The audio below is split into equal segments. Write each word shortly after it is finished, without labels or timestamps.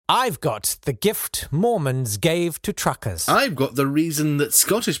I've got the gift Mormons gave to truckers. I've got the reason that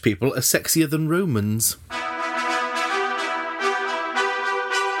Scottish people are sexier than Romans.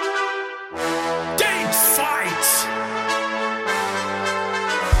 Date fight!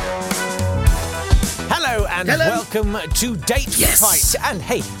 Hello and welcome to Date Fight. And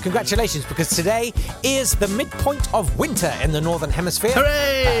hey, congratulations, because today is the midpoint of winter in the Northern Hemisphere.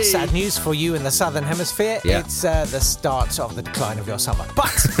 Hooray! Sad news for you in the Southern Hemisphere. Yeah. It's the start of the decline of your summer. But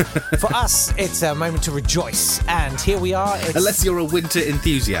for us, it's a moment to rejoice. And here we are. Unless you're a winter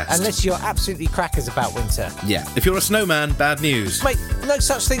enthusiast. Unless you're absolutely crackers about winter. Yeah. If you're a snowman, bad news. Mate, no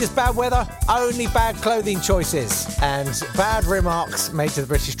such thing as bad weather, only bad clothing choices and bad remarks made to the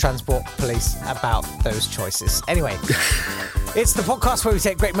British Transport Police about those choices. Anyway, it's the podcast where we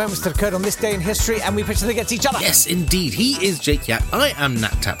take great moments that occurred on this day in history and we pitch them against each other. Yes, indeed. He is Jake Yap, I am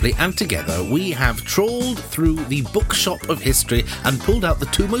Nat Tapley, and together we have trawled through the bookshop of history and pulled out the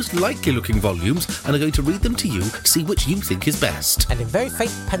two most likely-looking volumes and are going to read them to you to see which you think is best. And in very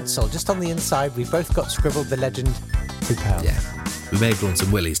faint pencil, just on the inside, we've both got scribbled the legend, Who Pearl. Yeah. We may have drawn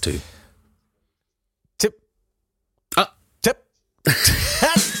some willies too. Tip. Tip.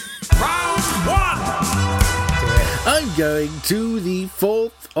 Round one! I'm going to the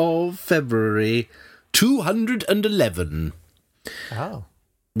 4th of February, 211. Oh.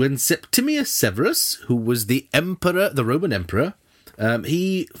 When Septimius Severus, who was the emperor, the Roman emperor,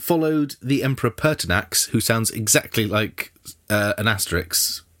 he followed the Emperor Pertinax, who sounds exactly like an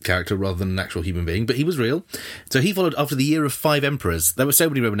Asterix character rather than an actual human being, but he was real. So he followed after the year of 5 emperors. There were so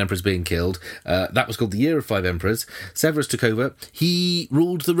many Roman emperors being killed. That was called the year of 5 emperors. Severus took over. He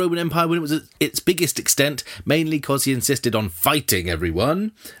ruled the Roman Empire when it was at its biggest extent, mainly because he insisted on fighting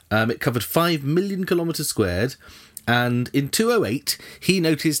everyone. It covered 5 million kilometres squared. And in 208, he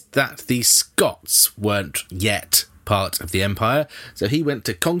noticed that the Scots weren't yet part of the empire, so he went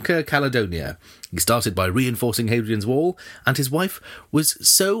to conquer Caledonia. He started by reinforcing Hadrian's Wall, and his wife was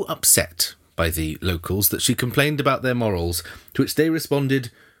so upset by the locals that she complained about their morals, to which they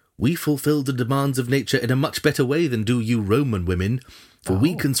responded, "We fulfil the demands of nature in a much better way than do you Roman women, for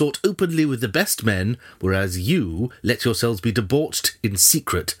we consort openly with the best men, whereas you let yourselves be debauched in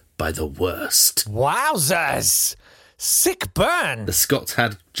secret by the worst." Wowzers! Sick burn! The Scots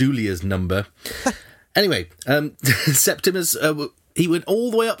had Julia's number. Anyway, Septimus, he went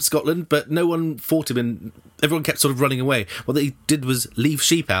all the way up Scotland, but no one fought him and everyone kept sort of running away. What they did was leave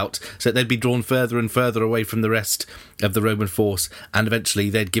sheep out so that they'd be drawn further and further away from the rest of the Roman force, and eventually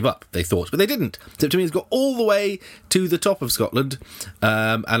they'd give up, they thought. But they didn't. Septimius got all the way to the top of Scotland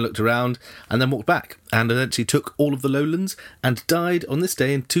and looked around and then walked back and eventually took all of the lowlands and died on this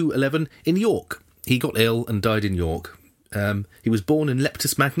day in 211 in York. He got ill and died in York. He was born in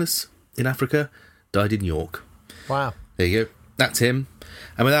Leptis Magnus in Africa, died in York. Wow. There you go. That's him.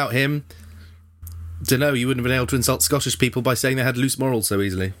 And without him, dunno, you wouldn't have been able to insult Scottish people by saying they had loose morals so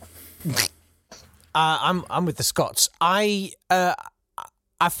easily. I'm with the Scots. I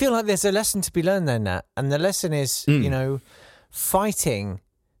feel like there's a lesson to be learned there, Nat. And the lesson is, you know, fighting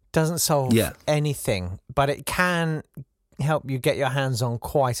doesn't solve anything, but it can help you get your hands on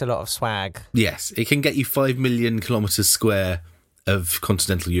quite a lot of swag. Yes, it can get you 5 million kilometres square of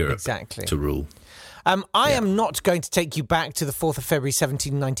continental Europe to rule. I am not going to take you back to the 4th of February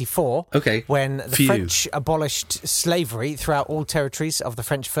 1794, when the French abolished slavery throughout all territories of the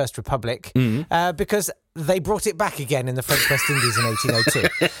French First Republic, because they brought it back again in the French West Indies in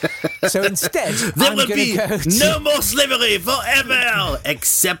 1802. So instead, there will be no more slavery forever,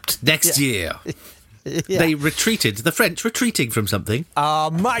 except next year. They retreated, the French retreating from something.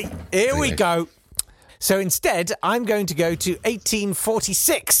 Mate, here we go. So instead, I'm going to go to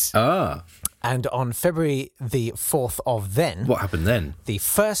 1846. And on February the 4th of then... What happened then? The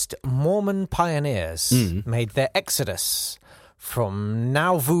first Mormon pioneers made their exodus from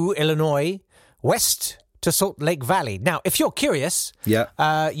Nauvoo, Illinois, west to Salt Lake Valley. Now, if you're curious,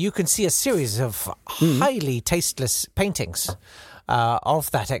 you can see a series of highly tasteless paintings of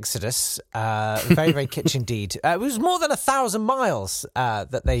that exodus. Very, very kitsch indeed. It was more than 1,000 miles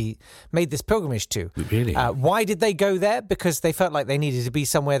that they made this pilgrimage to. Really? Why did they go there? Because they felt like they needed to be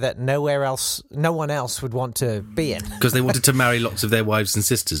somewhere that no one else would want to be in. Because they wanted to marry lots of their wives and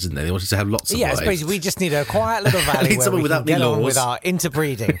sisters, didn't they? They wanted to have lots of wives. Yes, basically, we just need a quiet little valley where we can get on with our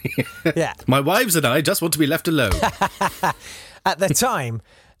interbreeding. Yeah. My wives and I just want to be left alone. At the time,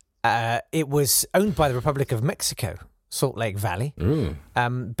 it was owned by the Republic of Mexico. Salt Lake Valley.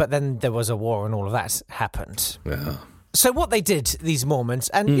 But then there was a war and all of that happened. Yeah. So what they did, these Mormons,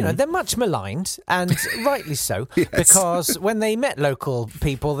 and you know, they're much maligned, and rightly so, yes. Because when they met local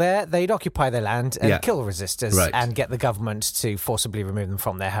people there, they'd occupy their land and kill resistors and get the government to forcibly remove them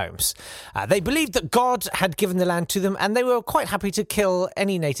from their homes. They believed that God had given the land to them, and they were quite happy to kill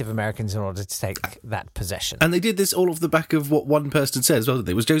any Native Americans in order to take that possession. And they did this all off the back of what one person said as well, didn't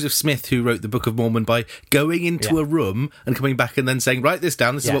they? It was Joseph Smith who wrote the Book of Mormon by going into a room and coming back and then saying, write this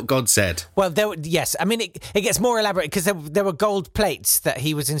down, this is what God said. Well, yes, I mean, it gets more elaborate because there were gold plates that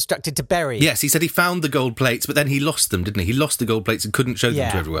he was instructed to bury. Yes, he said he found the gold plates, but then he lost them, didn't he? He lost the gold plates and couldn't show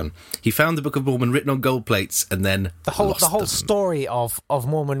them to everyone. He found the Book of Mormon written on gold plates and then the whole story of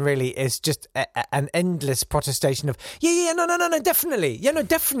Mormon really is just an endless protestation of no, definitely,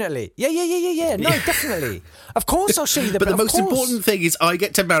 definitely, no, definitely, of course I'll show you the. But the most important thing is I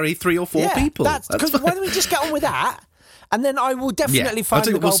get to marry 3 or 4 people. That's because why don't we just get on with that? And then I will definitely find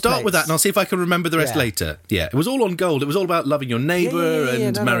the gold We'll start plates. with that and I'll see if I can remember the rest later. Yeah, it was all on gold. It was all about loving your neighbour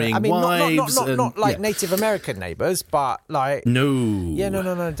and marrying wives. Not like Native American neighbours, but like... No. Yeah,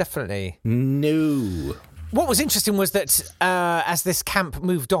 no, definitely. No. What was interesting was that as this camp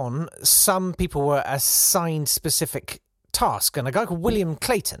moved on, some people were assigned specific tasks, and a guy called William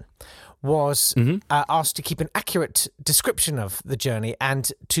Clayton was asked to keep an accurate description of the journey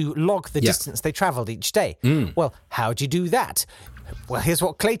and to log the distance they travelled each day. Well, how'd you do that? Well, here's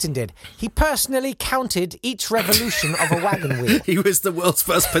what Clayton did. He personally counted each revolution of a wagon wheel. He was the world's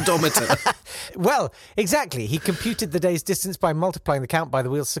first pedometer. Well, exactly. He computed the day's distance by multiplying the count by the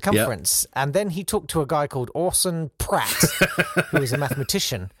wheel's circumference. Yep. And then he talked to a guy called Orson Pratt, who was a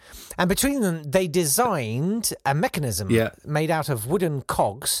mathematician. And between them, they designed a mechanism made out of wooden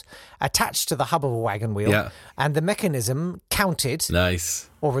cogs attached to the hub of a wagon wheel. Yeah. And the mechanism counted... Nice.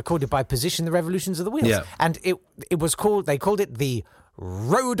 Or recorded by position the revolutions of the wheels. Yeah. And it was called... They called it the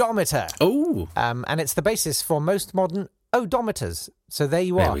roadometer. Oh. And it's the basis for most modern odometers. So there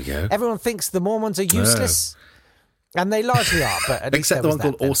you are. There we go. Everyone thinks the Mormons are useless. And they largely are, but at except least the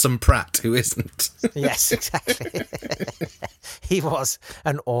one called Orson Pratt, who isn't. Yes, exactly. He was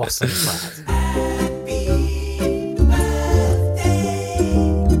an awesome Pratt.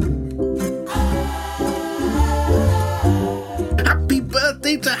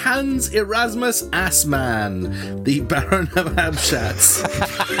 Birthday to Hans Erasmus Assmann, the Baron of Habschatz.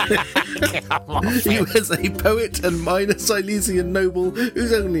 He was a poet and minor Silesian noble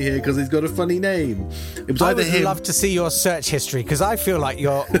who's only here because he's got a funny name. It was I would love to see your search history because I feel like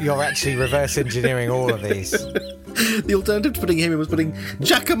you're actually reverse engineering all of these. The alternative to putting him in was putting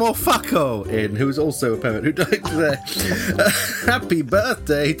Giacomo Facco in, who was also a poet who died there. Happy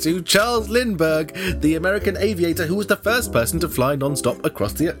birthday to Charles Lindbergh, the American aviator who was the first person to fly non-stop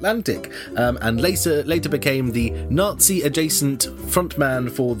across the Atlantic, and later became the Nazi-adjacent frontman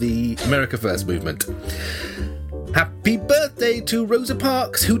for the America First movement. Happy birthday to Rosa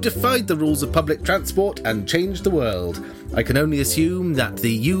Parks, who defied the rules of public transport and changed the world. I can only assume that the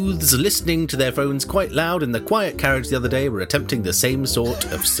youths listening to their phones quite loud in the quiet carriage the other day were attempting the same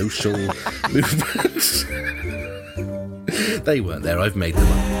sort of social movement. They weren't there, I've made them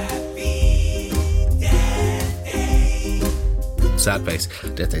up. Sad face.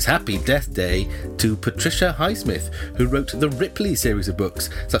 Death Day's happy Death Day to Patricia Highsmith, who wrote the Ripley series of books,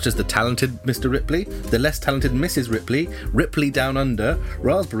 such as The Talented Mr. Ripley, The Less Talented Mrs. Ripley, Ripley Down Under,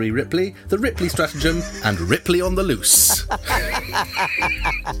 Raspberry Ripley, The Ripley Stratagem, and Ripley on the Loose.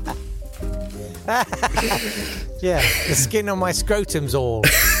 Yeah, The Skin on My Scrotum's All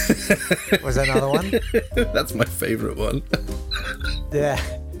was another one. That's my favourite one. Yeah.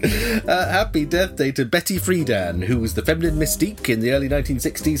 Happy Death Day to Betty Friedan, who was the feminine mystique in the early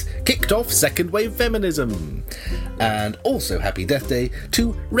 1960s, kicked off second wave feminism. And also Happy Death Day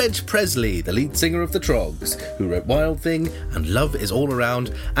to Reg Presley, the lead singer of the Troggs, who wrote Wild Thing and Love Is All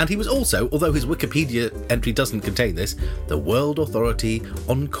Around, and he was also, although his Wikipedia entry doesn't contain this, the world authority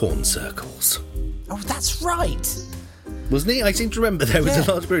on corn circles. Oh, that's right. Wasn't he? I seem to remember there was a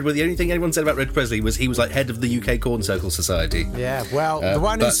large period where the only thing anyone said about Reg Presley was he was like head of the UK Corn Circle Society. Yeah, well, the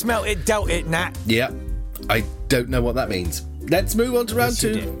one who smelt it dealt it, Nat. Yeah, I don't know what that means. Let's move on to round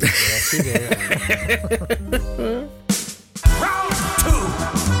two. Yes, you did. Round two!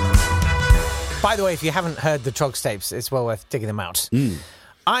 By the way, if you haven't heard the Trogs tapes, it's well worth digging them out.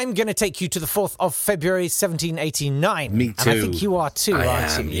 I'm going to take you to the 4th of February, 1789. Me too. And I think you are too,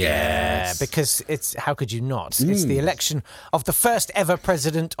 aren't you? Yes. Yeah, because how could you not? It's the election of the first ever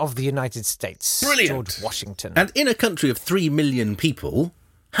president of the United States. Brilliant. George Washington. And in a country of 3 million people,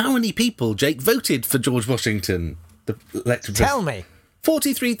 how many people, Jake, voted for George Washington? The elected Tell me.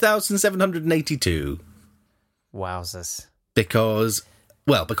 43,782. Wowzers. Because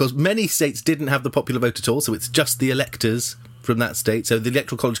Well, because many states didn't have the popular vote at all, so it's just the electors from that state. So the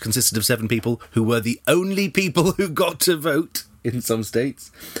Electoral College consisted of 7 people who were the only people who got to vote in some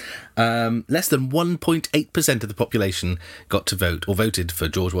states. Less than 1.8% of the population got to vote or voted for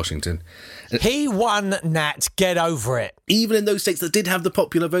George Washington. He won, Nat. Get over it. Even in those states that did have the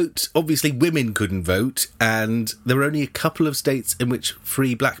popular vote, obviously women couldn't vote, and there were only a couple of states in which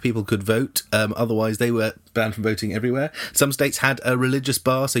free black people could vote. Otherwise, they were banned from voting everywhere. Some states had a religious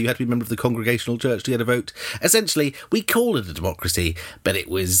bar, so you had to be a member of the Congregational Church to get a vote. Essentially, we call it a democracy, but it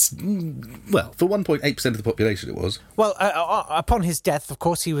was, well, for 1.8% of the population it was. Well, upon his death, of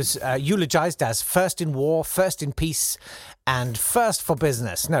course, he was eulogised as first in war, first in peace, and first for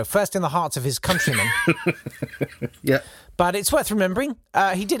business. No, first in the hearts of his countrymen. Yeah. But it's worth remembering,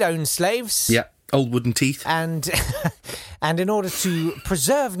 he did own slaves. Yeah, old wooden teeth. And in order to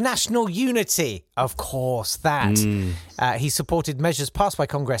preserve national unity, of course, he supported measures passed by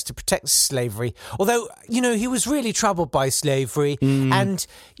Congress to protect slavery. Although, he was really troubled by slavery. And,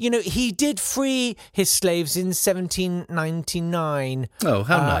 he did free his slaves in 1799. Oh,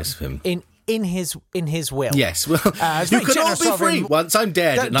 how nice of him. In his will. Yes, well, you can all be free once I'm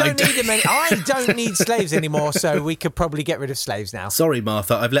dead. I don't need slaves anymore, so we could probably get rid of slaves now. Sorry,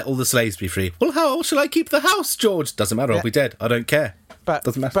 Martha, I've let all the slaves be free. Well, how shall I keep the house, George? Doesn't matter, I'll be dead. I don't care.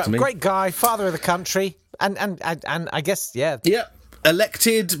 Doesn't matter to me. Great guy, father of the country, and I guess, yeah. Yeah,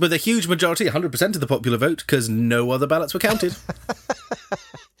 elected with a huge majority, 100% of the popular vote, because no other ballots were counted.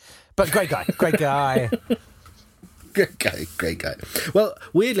 But great guy. Great guy. Well,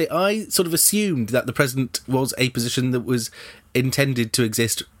 weirdly, I sort of assumed that the president was a position that was intended to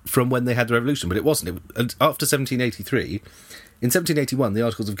exist from when they had the revolution, but it wasn't. After 1783, in 1781, the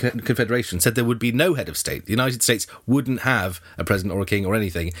Articles of Confederation said there would be no head of state. The United States wouldn't have a president or a king or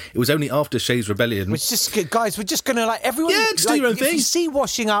anything. It was only after Shays' Rebellion... Which just, guys, we're just going to, everyone... Yeah, just do your own thing. If you see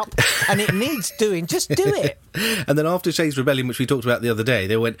washing up and it needs doing, just do it. And then after Shays' Rebellion, which we talked about the other day,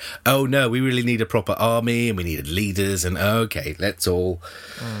 they went, oh, no, we really need a proper army and we needed leaders and, okay, let's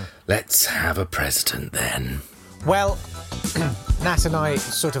have a president then. Well, Nat and I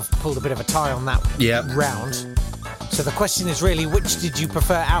sort of pulled a bit of a tie on that round. So the question is really, which did you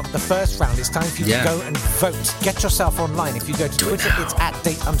prefer out of the first round? It's time for you to go and vote. Get yourself online. If you go to Twitter, it's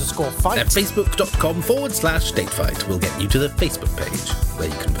 @date_fight. At facebook.com/datefight will get you to the Facebook page where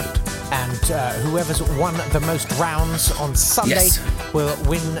you can vote. And whoever's won the most rounds on Sunday will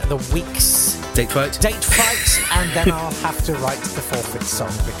win the week's Date Fight, and then I'll have to write the forfeit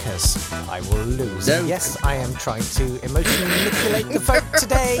song because I will lose. No. Yes, I am trying to emotionally manipulate the vote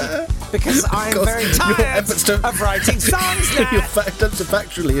today because I'm very tired of writing songs now. Your attempts to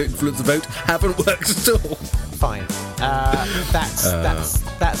factually influence the vote haven't worked at all. Fine.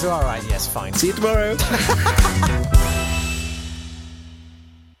 That's all right. Yes, fine. See you tomorrow.